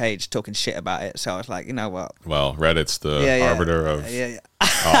Reddit page talking shit about it. So I was like, you know what? Well, Reddit's the arbiter of... Of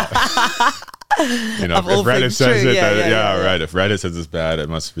if Reddit says true. it, right. If Reddit says it's bad, it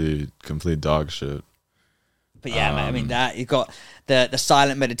must be complete dog shit. But yeah, man, I mean, that you got the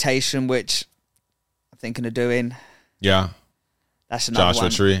silent meditation, which I'm thinking of doing. Yeah. That's another one.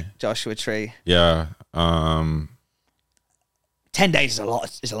 Joshua Tree. Yeah. 10 days is a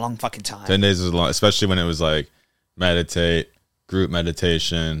lot. It's a long fucking time. 10 days is a long, especially when it was like meditate, group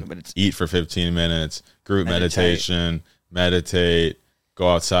meditation, eat for 15 minutes, group meditation, meditate, go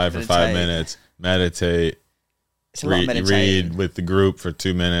outside for 5 minutes, meditate. It's a lot of meditating. Read with the group for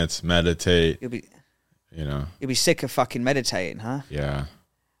 2 minutes, meditate. You'll be sick of fucking meditating, huh? Yeah.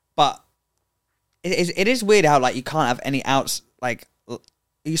 But it is weird how like you can't have any outs. Like, are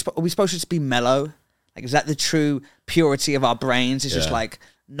we supposed to just be mellow? Like, is that the true purity of our brains? It's just like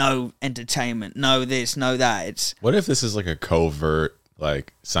no entertainment, no this, no that. What if this is like a covert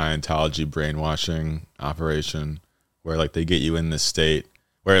like Scientology brainwashing operation where like they get you in this state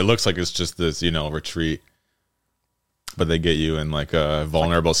where it looks like it's just this retreat, but they get you in like a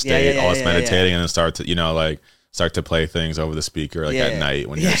vulnerable state, all this meditating, and then start to play things over the speaker at night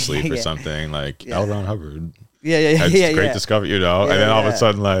when you're asleep or something, like L. Ron Hubbard. Great discovery, and then all of a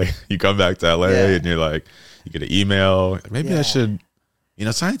sudden, like you come back to LA and you're like, you get an email. Maybe I should,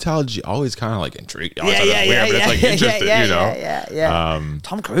 Scientology always kind of like intrigued. But it's like interesting,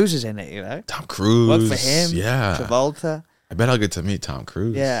 Tom Cruise is in it, Tom Cruise, work for him. Yeah, Travolta. I bet I'll get to meet Tom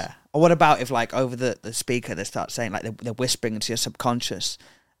Cruise. Yeah. Or what about if like over the speaker they start saying like they're whispering into your subconscious,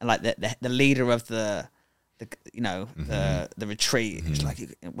 and like the leader of the retreat is like,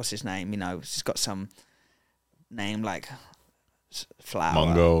 what's his name? He's got some name like Flower,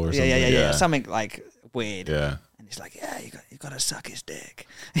 Mungo or something. Yeah, something like weird. Yeah, and he's like, you got to suck his dick.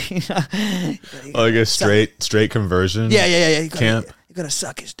 Like a straight conversion. Yeah. Camp. You got to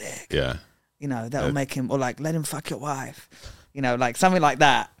suck his dick. Yeah, that'll make him, or like let him fuck your wife. Like something like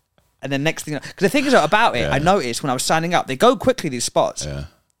that. And then next thing, because the thing is about it, I noticed when I was signing up, they go quickly, these spots. Yeah,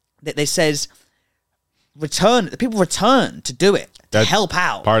 they says people return to do it, to help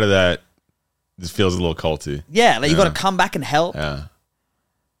out. Part of that. This feels a little culty. Yeah, like you got to come back and help. Yeah.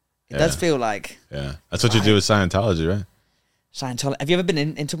 It does feel like. Yeah. That's what you do with Scientology, right? Scientology. Have you ever been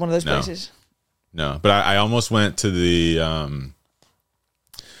into one of those places? No, but I almost went to the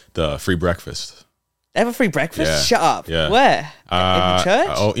free breakfast. They have a free breakfast? Yeah. Shut up. Yeah. Where? In the church?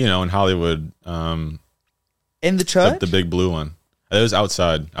 Oh, in Hollywood. In the church? The big blue one. It was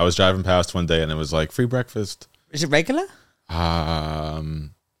outside. I was driving past one day and it was like free breakfast. Is it regular? I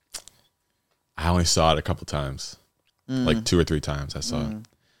only saw it a couple times. like 2 or 3 times I saw it.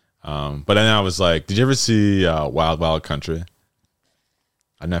 But then I was like, did you ever see Wild Wild Country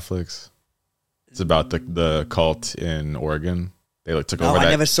on Netflix? It's about the cult in Oregon. They like took over that.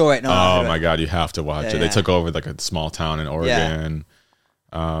 I never saw it. No, oh my God, you have to watch it. Yeah. They took over like a small town in Oregon.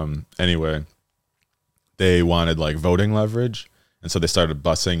 Anyway, they wanted like voting leverage. And so they started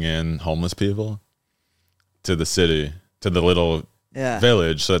busing in homeless people to the city, to the little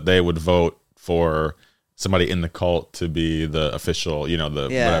village, so that they would vote for somebody in the cult to be the official, you know, the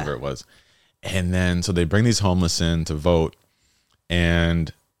whatever it was. And then so they bring these homeless in to vote,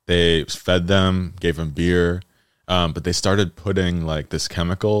 and they fed them, gave them beer, but they started putting like this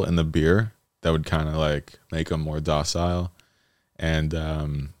chemical in the beer that would kind of like make them more docile, and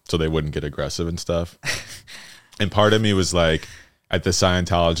so they wouldn't get aggressive and stuff. And part of me was like, at the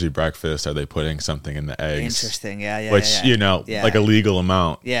Scientology breakfast, are they putting something in the eggs? Interesting, yeah. Which, you know, like a legal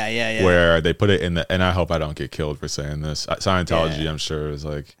amount. Yeah. Where they put it in the, and I hope I don't get killed for saying this. Scientology, I'm sure, is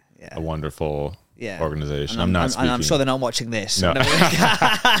like a wonderful organization. I'm not speaking. And I'm sure they're not watching this. No.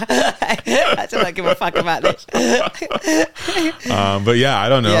 I don't give a fuck about this. But yeah, I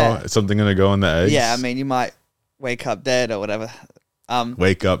don't know. Yeah. Is something going to go in the eggs? Yeah, I mean, you might wake up dead or whatever.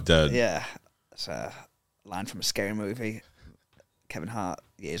 Wake up dead. Yeah. It's a line from a scary movie. Kevin Hart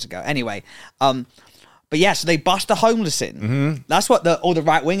years ago. Anyway, but yeah, so they bust the homeless in. Mm-hmm. That's what all the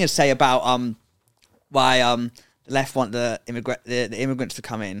right wingers say about why the left want the immigrants to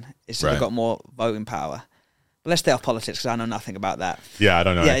come in. Is so they've got more voting power. But let's stay off politics because I know nothing about that. Yeah, I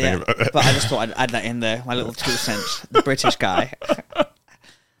don't know anything about it. But I just thought I'd add that in there. My little 2 cents. The British guy.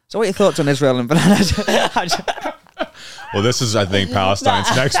 So what are your thoughts on Israel and bananas? Well, this is, I think,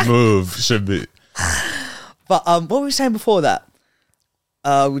 Palestine's next move should be. But what were we saying before that?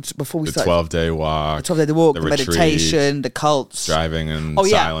 Before we the started, 12-day walk, the 12-day walk, the retreat, meditation, the cults, driving in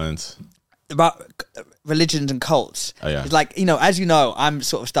silence. About religions and cults. Oh yeah, it's like, you know, as you know, I'm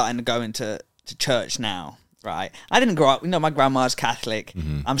sort of starting to go into church now, right? I didn't grow up. You know, my grandma's Catholic.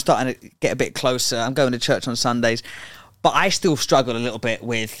 I'm starting to get a bit closer. I'm going to church on Sundays, but I still struggle a little bit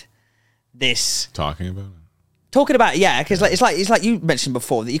with this talking about it, because it's like you mentioned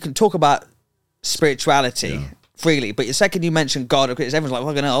before that you can talk about spirituality freely, but the second you mention God, everyone's like,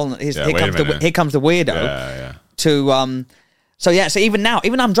 well, here comes the weirdo. So even now,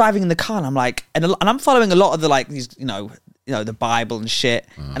 I'm driving in the car and I'm like, and I'm following a lot of the like these, you know, the Bible and shit,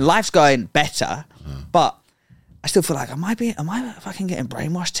 and life's going better, but I still feel like, am I fucking getting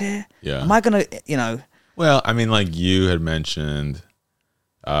brainwashed here? Yeah. Am I gonna, you know? Well, I mean, like you had mentioned,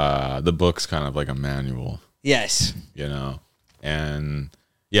 the book's kind of like a manual. Yes. You know, and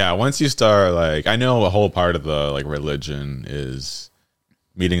yeah, once you start, like, I know a whole part of the like religion is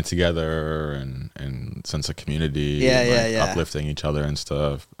meeting together and sense of community, uplifting each other and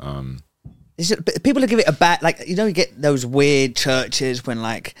stuff. People give it a bad, like, you know, you get those weird churches when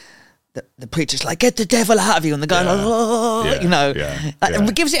like the preacher's like, get the devil out of you, and the guy it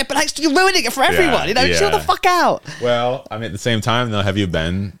gives it, but like, you're ruining it for everyone. You know, chill the fuck out. Well, I mean, at the same time though, have you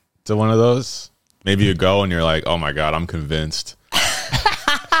been to one of those? Maybe you go and you're like, oh my God, I'm convinced.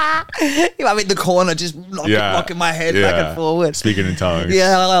 I'm in the corner just rocking my head back and forward, speaking in tongues. You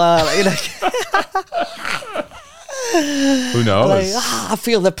know. Who knows? Like, I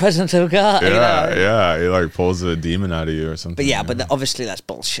feel the presence of God. Yeah, he like pulls a demon out of you or something. But but obviously that's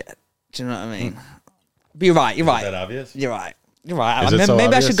bullshit. Do you know what I mean? But you're right. Is that obvious? You're right. I mean, maybe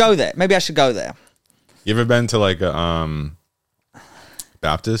obvious? I should go there. Maybe I should go there. You ever been to like a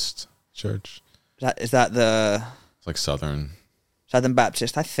Baptist church? Is that the? It's like Southern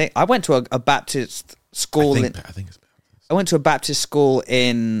Baptist. I think I went to a Baptist school. I think it's Baptist. I went to a Baptist school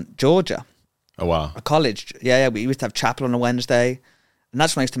in Georgia. Oh wow! A college. Yeah. We used to have chapel on a Wednesday, and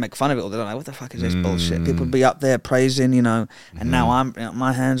that's when I used to make fun of it all the time. Like, what the fuck is this bullshit? People would be up there praising, you know, and now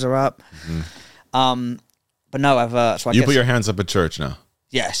my hands are up. But no, I've. So you put your hands up at church now.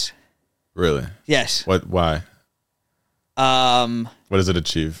 Yes. Really? Yes. What? Why? What does it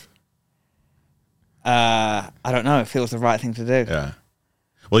achieve? I don't know. It feels the right thing to do. Yeah.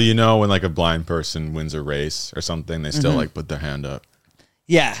 Well, you know, when like a blind person wins a race or something, they still like put their hand up.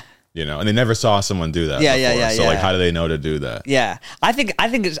 Yeah. You know, and they never saw someone do that before. So like, how do they know to do that? Yeah. I think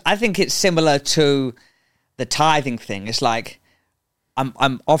it's similar to the tithing thing. It's like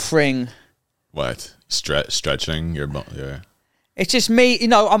I'm offering what? Stretching your It's just me, you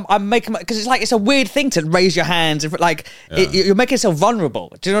know. I'm making, because it's a weird thing to raise your hands. Like you're making yourself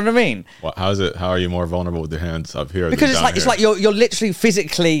vulnerable. Do you know what I mean? Well, how is it? How are you more vulnerable with your hands up here? Because it's like you're literally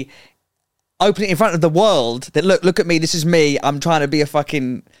physically opening it in front of the world. That look at me. This is me. I'm trying to be a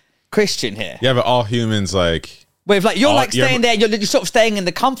fucking Christian here. Yeah, but all humans like But if like you're like you're- staying there, you're sort of staying in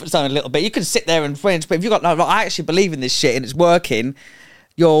the comfort zone a little bit. You can sit there and fringe, but if you've got no, like, I actually believe in this shit and it's working,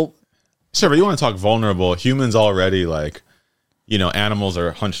 you're Sure, but you want to talk vulnerable. Humans already, like, animals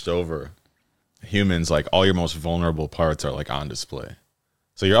are hunched over. Humans, like, all your most vulnerable parts are, like, on display.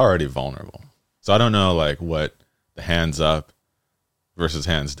 So you're already vulnerable. So I don't know, like, what the hands up versus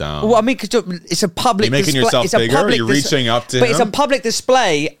hands down. well, I mean, because it's a public. Are you making display. yourself It's a bigger? Are public you reaching up to But it's a him? public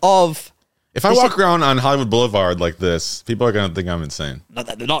display of. If I This walk is- around on Hollywood Boulevard like this, people are going to think I'm insane. Not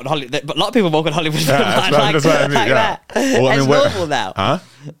that they're not Hollywood, but a lot of people walk on Hollywood that's like, what I mean, like yeah. that. Well, I That's mean, where- normal now. Huh?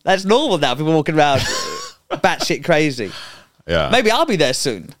 That's normal now. People walking around batshit crazy. Yeah. Maybe I'll be there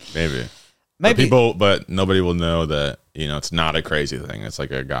soon. Maybe. Maybe. But nobody will know that, it's not a crazy thing. It's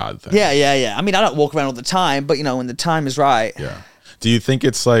like a God thing. Yeah. I mean, I don't walk around all the time, but when the time is right. Yeah. Do you think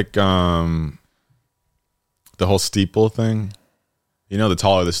it's like the whole steeple thing? The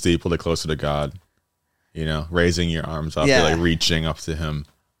taller the steeple, the closer to God. Raising your arms up, Yeah. you're like reaching up to him.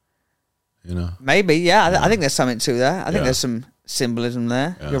 Maybe, yeah. I think there's something to that. I think Yeah. there's some symbolism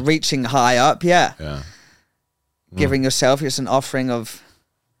there. Yeah. You're reaching high up, yeah. Yeah. Giving yourself just an offering of.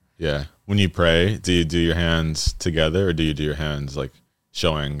 Yeah. When you pray, do you do your hands together or do you do your hands like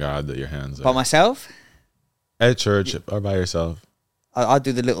showing God that your hands are By myself, at church or by yourself? I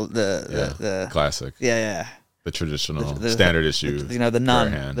do the little Yeah. the Classic. yeah. The traditional The- standard issue. the nun,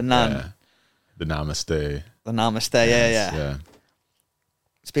 prayer hand. the nun. Yeah. The namaste. The namaste, yeah. Yeah.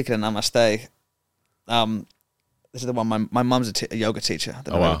 Speaking of namaste, this is the one my mum's a yoga teacher. I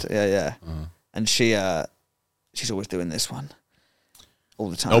don't Oh, know wow. what to- yeah. And she's always doing this one all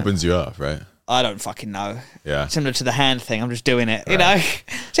the time. Opens you up, right? I don't fucking know. Yeah. Similar to the hand thing, I'm just doing it. Right.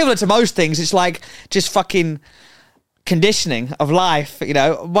 Similar to most things, it's like just fucking conditioning of life.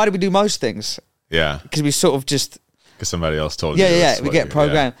 Why do we do most things? Yeah. Because we sort of just Because somebody else told you. yeah. that's We what get you-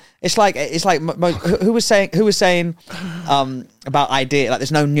 programmed. It's like who was saying about idea, like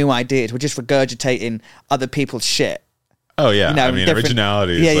there's no new ideas. We're just regurgitating other people's shit. Oh yeah. I mean, different-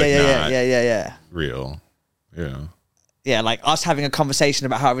 originality is Yeah, like not yeah. real. Yeah, like us having a conversation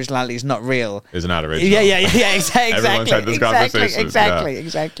about how originality is not real. Is not original. Yeah, exactly. Everyone's had this conversation,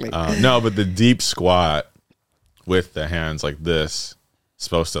 Exactly. No, but the deep squat with the hands like this is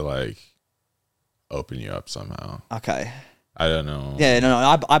supposed to like open you up somehow. Okay. I don't know. Yeah,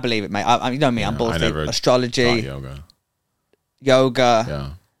 no, I believe it, mate. You know me, I'm I both never astrology, taught yoga. yoga, Yeah.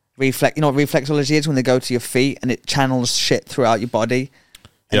 reflex. You know what reflexology is? When they go to your feet and it channels shit throughout your body.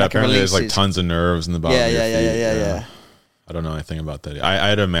 And Yeah, like, it apparently there's like releases- tons of nerves in the bottom of your feet. Yeah. I don't know anything about that. I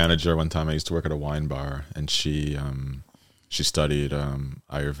had a manager one time. I used to work at a wine bar, and she studied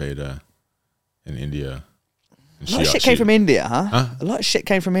Ayurveda in India. And A lot of shit came from India, huh? Huh? A lot of shit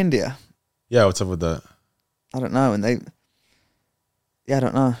came from India. Yeah, what's up with that? I don't know. And I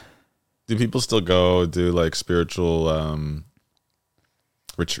don't know. Do people still go do like spiritual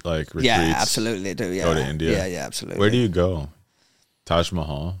retreats? Yeah, absolutely, I do. Yeah. Go to India? Yeah, absolutely. Where do you go? Taj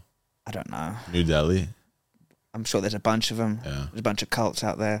Mahal, I don't know. New Delhi. I'm sure there's a bunch of them. Yeah. There's a bunch of cults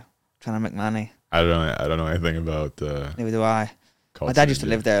out there trying to make money. I don't know anything about. Neither do I. My cults dad in used to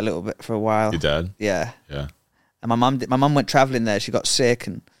India. live there a little bit for a while. Your dad? Yeah. Yeah. And my mum went traveling there. She got sick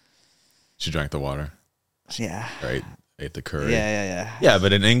and She drank the water, yeah. right? Ate the curry. Yeah. Yeah,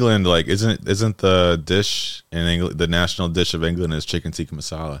 but in England, like, isn't the dish in England, the national dish of England is chicken tikka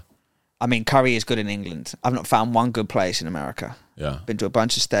masala? I mean, curry is good in England. I've not found one good place in America. Yeah. Been to a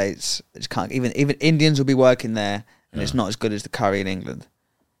bunch of states. Just can't even Indians will be working there, and it's Yeah. not as good as the curry in England.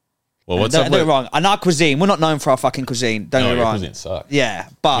 Well, what's don't up get with? me wrong. And our cuisine, we're not known for our fucking cuisine. Don't No, get me your wrong. cuisine sucks. Yeah,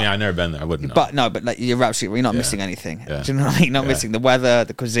 but I mean, I've never been there. I wouldn't know. but like you're absolutely, you're not Yeah. missing anything. Yeah. Do you know what I mean? You're not Yeah. missing the weather,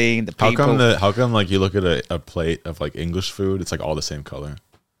 the cuisine, the people. How come like you look at a plate of like English food, it's like all the same color?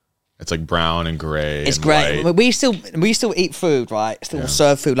 It's like brown and gray. It's and great. white. We still eat food, right? Still Yeah.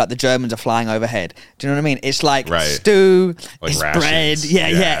 serve food like the Germans are flying overhead. Do you know what I mean? It's like Right. stew, Like it's rations. bread.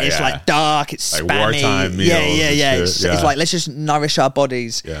 Yeah. It's Yeah. like dark, it's Like spammy. wartime meals Yeah. and shit. It's Yeah. like let's just nourish our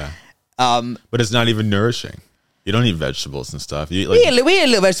bodies. Yeah. Um, But it's not even nourishing. You don't eat vegetables and stuff. You eat like we eat a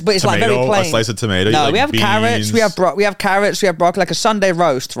little bit, but it's like very tomato, plain. a slice of tomato. No, you eat, we like, have carrots. We beans. have carrots. We have broccoli. Like a Sunday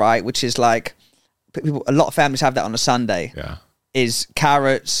roast, right? Which is like people. A lot of families have that on a Sunday. Yeah. Is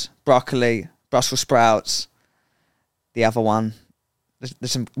carrots, broccoli, Brussels sprouts. The other one,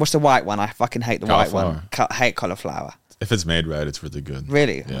 there's some. What's the white one? I fucking hate the white one. Hate cauliflower. If it's made right, it's really good.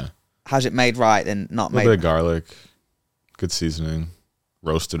 Really? Yeah. How's it made right and not A made? little bit of garlic, good seasoning,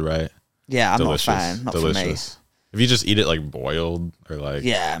 roasted right. Yeah, I'm Delicious. not a fan. Not Delicious. If you just eat it like boiled or like, for me.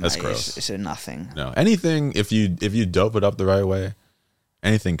 Yeah, that's mate, gross. It's a nothing. No, anything if you dope it up the right way,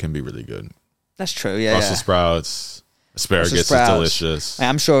 anything can be really good. That's true. Yeah. Brussels sprouts, asparagus sprouts. is delicious.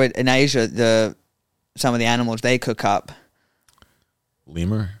 I'm sure in Asia some of the animals they cook up.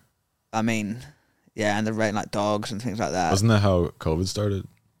 Lemur? I mean, yeah, and the like dogs and things like that. Wasn't that how COVID started?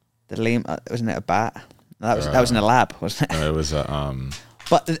 The lemur, wasn't it a bat? No, that was in a lab, wasn't it? No, it was a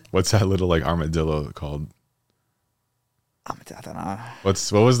But what's that little like armadillo called? I don't know.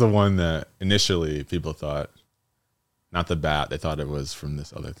 What was the one that initially people thought, not the bat, they thought it was from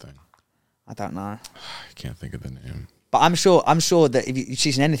this other thing. I don't know. I can't think of the name. But I'm sure that if you're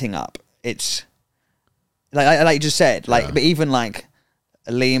season anything up, it's like you just said, like, Yeah. but even like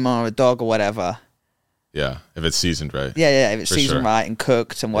a lemur or a dog or whatever. Yeah, if it's seasoned right. Yeah, if it's For seasoned sure. right and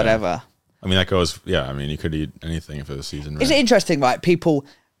cooked and whatever. I mean, that goes, yeah, I mean, you could eat anything if it was seasoned right. Is it interesting, right? People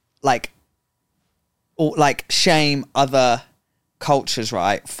like shame other cultures,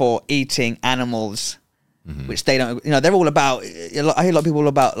 right, for eating animals, which they don't. You know, they're all about. I hear a lot of people all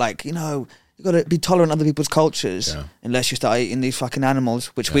about like, you know, you got to be tolerant of other people's cultures, Yeah. unless you start eating these fucking animals,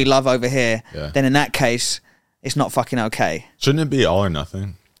 which we love over here. Yeah. Then in that case, it's not fucking okay. Shouldn't it be all or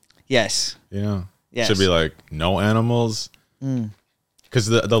nothing? Yes. You know? Yes. Should be like no animals. Because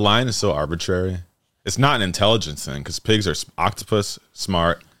the line is so arbitrary. It's not an intelligence thing, because pigs are octopus,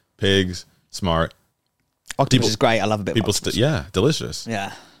 smart, pigs, smart. Octopus is great. I love a bit of People, octopus. yeah, delicious.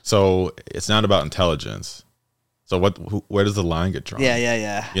 Yeah. So it's not about intelligence. So where does the line get drawn?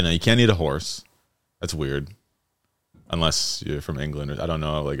 Yeah. You know, you can't eat a horse. That's weird. Unless you're from England, or I don't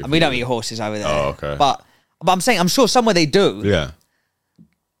know. Like, if And we you- don't eat horses over there. Oh, okay. But I'm saying, I'm sure somewhere they do. Yeah.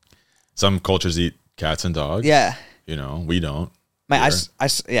 Some cultures eat cats and dogs. Yeah. You know, we don't. Mate,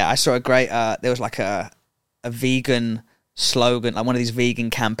 here. I saw a great. There was like a vegan slogan, like one of these vegan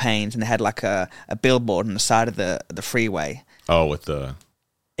campaigns, and they had like a billboard on the side of the freeway. Oh, with the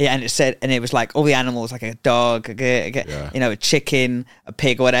Yeah, and it said, and it was like all the animals, like a dog, you know, a chicken, a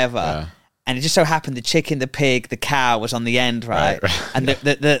pig, or whatever. Yeah. And it just so happened the chicken, the pig, the cow was on the end, right? Right. And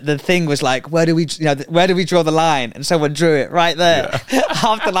the thing was like, where do we draw the line? And someone drew it right there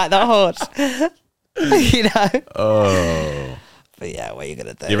after like the horse, you know. oh. But yeah, what are you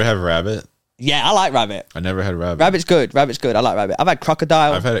gonna do? You ever have rabbit? Yeah, I like rabbit. I never had rabbit. Rabbit's good. Rabbit's good. I like rabbit. I've had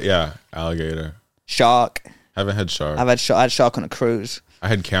crocodile, I've had it. Yeah, alligator. shark. Haven't had shark. I had shark on a cruise. I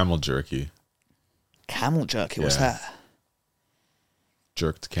had camel jerky. Camel jerky. What's Yeah. that?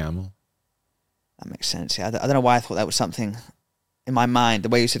 Jerked camel. That makes sense. Yeah, I don't know why I thought that was something in my mind. The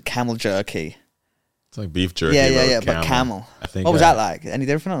way you said camel jerky. It's like beef jerky. Yeah. But But camel. I think. What was that like? Any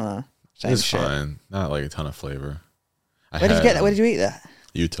different or no? Same It's shit. fine. Not like a ton of flavor. Where did you get that? Where did you eat that?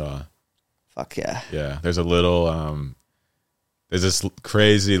 Utah. Fuck yeah. Yeah, there's a little there's this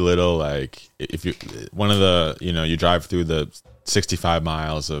crazy little, like, if you one of the, you know, you drive through the 65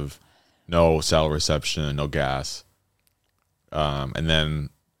 miles of no cell reception, no gas, and then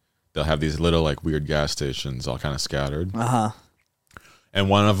they'll have these little like weird gas stations all kind of scattered, and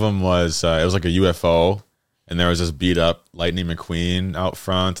one of them was it was like a UFO, and there was this beat up Lightning McQueen out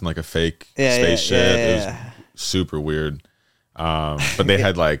front and like a fake spaceship. It was super weird. But they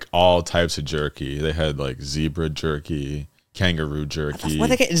had like all types of jerky. They had like zebra jerky, kangaroo jerky. Where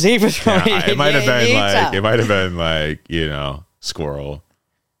they getting zebras from? Yeah, it might have been like, you know, squirrel.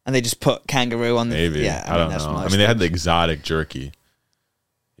 And they just put kangaroo on the. Maybe. Yeah, I don't that's know. most I mean, they had the things. exotic jerky.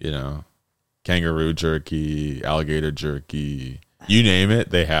 You know, kangaroo jerky, alligator jerky, you name it,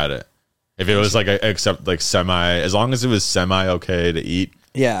 they had it. If it was like except like as long as it was semi okay to eat,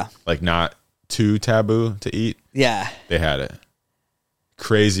 Yeah. like not too taboo to eat, Yeah. they had it.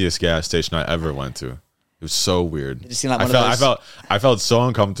 Craziest gas station I ever went to. It was so weird. Did it seem like one of those? I felt so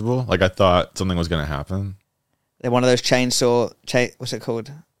uncomfortable. Like I thought something was gonna happen. They're one of those what's it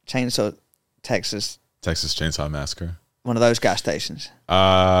called? Chainsaw Texas. Texas Chainsaw Massacre. One of those gas stations.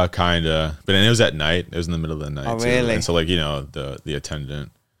 Kinda. But it was at night. It was in the middle of the night. Oh, too. really? And so like, you know, the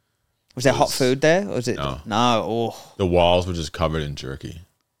attendant. Was there hot food there? Or was it? No. No. Oh, The walls were just covered in jerky.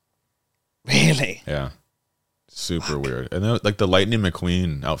 really? Yeah. Super weird. And then like the Lightning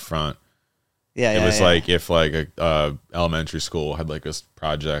McQueen out front. Yeah. It was yeah. like if like a elementary school had like this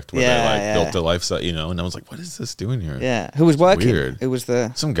project where Yeah, they like yeah. built a lifestyle, you know, and I was like, what is this doing here? Yeah. Who was working? Weird. Who was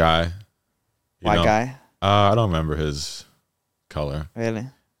the Some guy. You white know? guy? I don't remember his color. Really?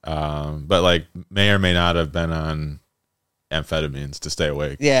 But like may or may not have been on amphetamines to stay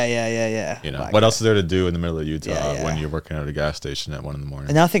awake. Yeah. You know, White what guy. else is there to do in the middle of Utah Yeah. when you're working at a gas station at 1 a.m?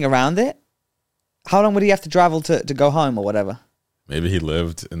 And nothing around it? How long would he have to travel to go home or whatever? Maybe he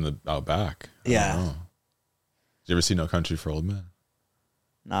lived in the out back. I don't Yeah. know. Did you ever see No Country for Old Men?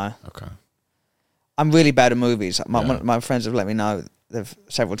 No. Okay. I'm really bad at movies. Yeah. My friends have let me know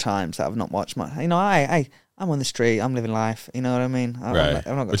several times that I've not watched much. You know, I'm on the street. I'm living life. You know what I mean? Right. I've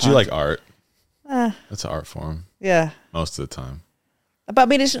not got But time you like art. Eh, That's an art form yeah. most of the time. But I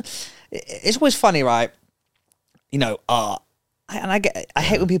mean, it's always funny, right? You know, art, and I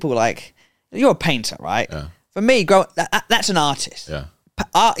hate when people are like, you're a painter, right? Yeah. For me, that's an artist. Yeah.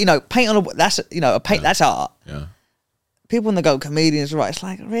 Art, you know, paint on a that's you know a paint that's art. Yeah. People when they go comedians, right? It's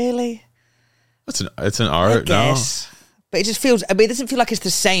like really. It's an art. I guess. But it just feels. I mean, it doesn't feel like it's the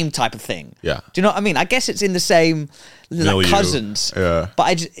same type of thing. Yeah. Do you know what I mean? I guess it's in the same like, cousins. Yeah.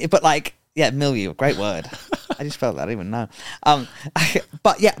 But like, yeah, milieu. Great word. I just felt that. I didn't even know.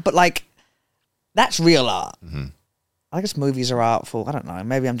 But like, that's real art. Mm-hmm. I guess movies are artful. I don't know.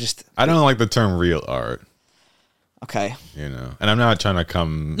 Maybe I'm just. I don't like the term real art. Okay. You know, and I'm not trying to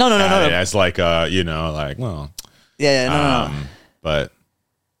come. No. As like you know, like well. Yeah. No. But.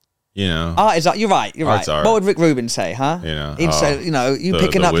 You know, art is art. You're right. Art's art. What would Rick Rubin say, huh? You know, he'd say, you know, you the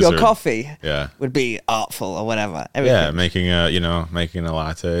picking up wizard. your coffee, Yeah, would be artful or whatever. Everything. Yeah, making a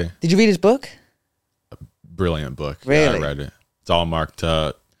latte. Did you read his book? Brilliant book. Really? Yeah, I read it. It's all marked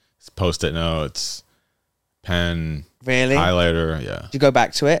up. It's Post-it notes, pen, really, highlighter. Yeah. Did you go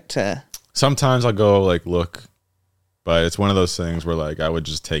back to it? Sometimes I'll go like look, but it's one of those things where like I would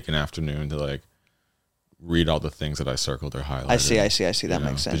just take an afternoon to like read all the things that I circled or highlighted. I see. That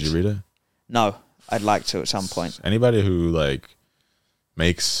makes sense. Did you read it? No, I'd like to at some point. Anybody who like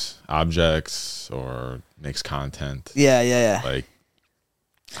makes objects or makes content, Yeah. like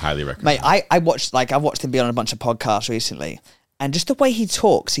highly recommend. Mate, I've watched him be on a bunch of podcasts recently, and just the way he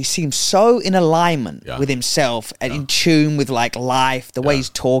talks, he seems so in alignment with himself and in tune with like life. The way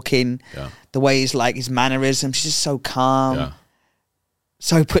he's talking, the way he's like his mannerisms, he's just so calm. Yeah.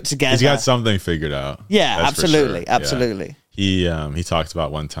 So put together. He's got something figured out. Yeah, That's absolutely, for sure. absolutely. Yeah. He talked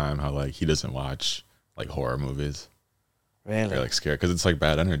about one time how like he doesn't watch like horror movies. Really? They're like scared because it's like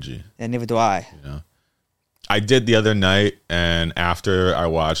bad energy. Yeah, neither do I. You know, I did the other night, and after I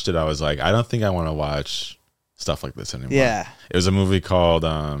watched it, I was like, I don't think I want to watch stuff like this anymore. Yeah. It was a movie called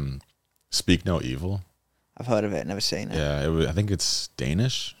Speak No Evil. I've heard of it, never seen it. Yeah, I think it's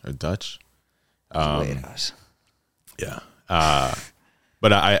Danish or Dutch. Weirdos. Yeah.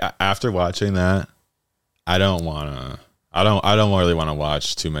 But I after watching that, I don't really want to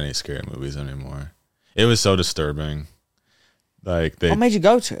watch too many scary movies anymore. It was so disturbing. Like what made you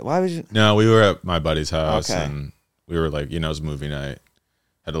go to it? Why was you? No, we were at my buddy's house, Okay. and we were like, it was movie night.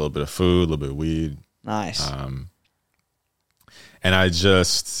 Had a little bit of food, a little bit of weed. Nice. And I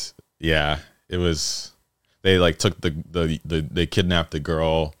just, it was. They like took they kidnapped the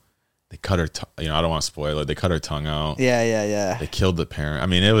girl. They cut her. I don't want to spoil it. They cut her tongue out. Yeah. They killed the parent. I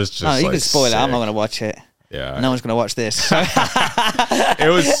mean, it was just. No, you like, can spoil it. I'm not sick. going to watch it. Yeah. No one's going to watch this. It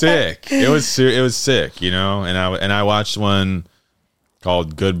was sick. It was sick, And I watched one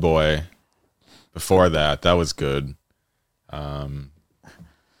called Good Boy before that. That was good.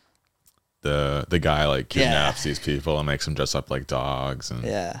 The guy like kidnaps these people and makes them dress up like dogs,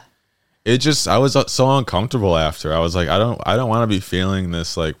 and it just, I was so uncomfortable after. I was like, I don't want to be feeling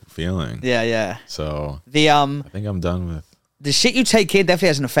this like feeling. Yeah. So The I think I'm done with. the shit you take in definitely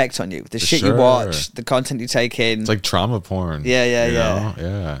has an effect on you. The shit you sure. watch, the content you take in. It's like trauma porn. Yeah.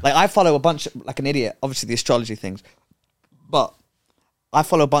 Yeah. Like I follow a bunch of, like an idiot, obviously the astrology things, but I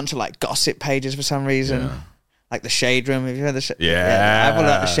follow a bunch of like gossip pages for some reason. Yeah. Like the Shade Room. Have you heard the Yeah. I follow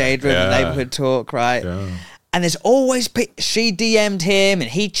like the Shade Room, the Neighborhood Talk, right? Yeah. And there's always she DM'd him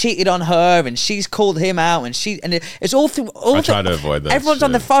and he cheated on her and she's called him out and it's all through. I try to avoid that. Everyone's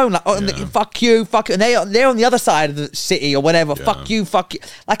on the shit. phone like, fuck you, and they're on the other side of the city or whatever. Yeah. Fuck you.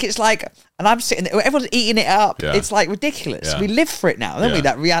 Like it's like, and I'm sitting there, everyone's eating it up. Yeah. It's like ridiculous. Yeah. We live for it now, don't we?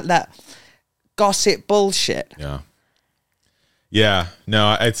 That gossip bullshit. Yeah.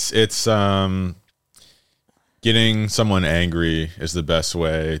 No, it's getting someone angry is the best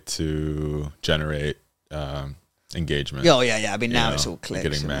way to generate engagement. Oh yeah. I mean, now it's all clicks.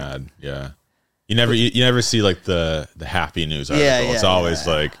 Getting isn't it? mad. Yeah. You never see like the happy news article. It's always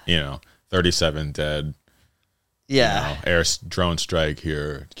like, 37 dead. Yeah. Air drone strike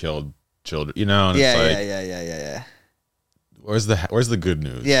here killed children. And Yeah, it's like, yeah. where's the good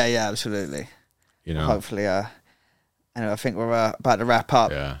news? Yeah, absolutely. Hopefully, anyway, I think we're about to wrap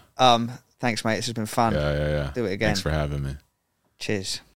up. Yeah. Thanks, mate. This has been fun. Yeah. Do it again. Thanks for having me. Cheers.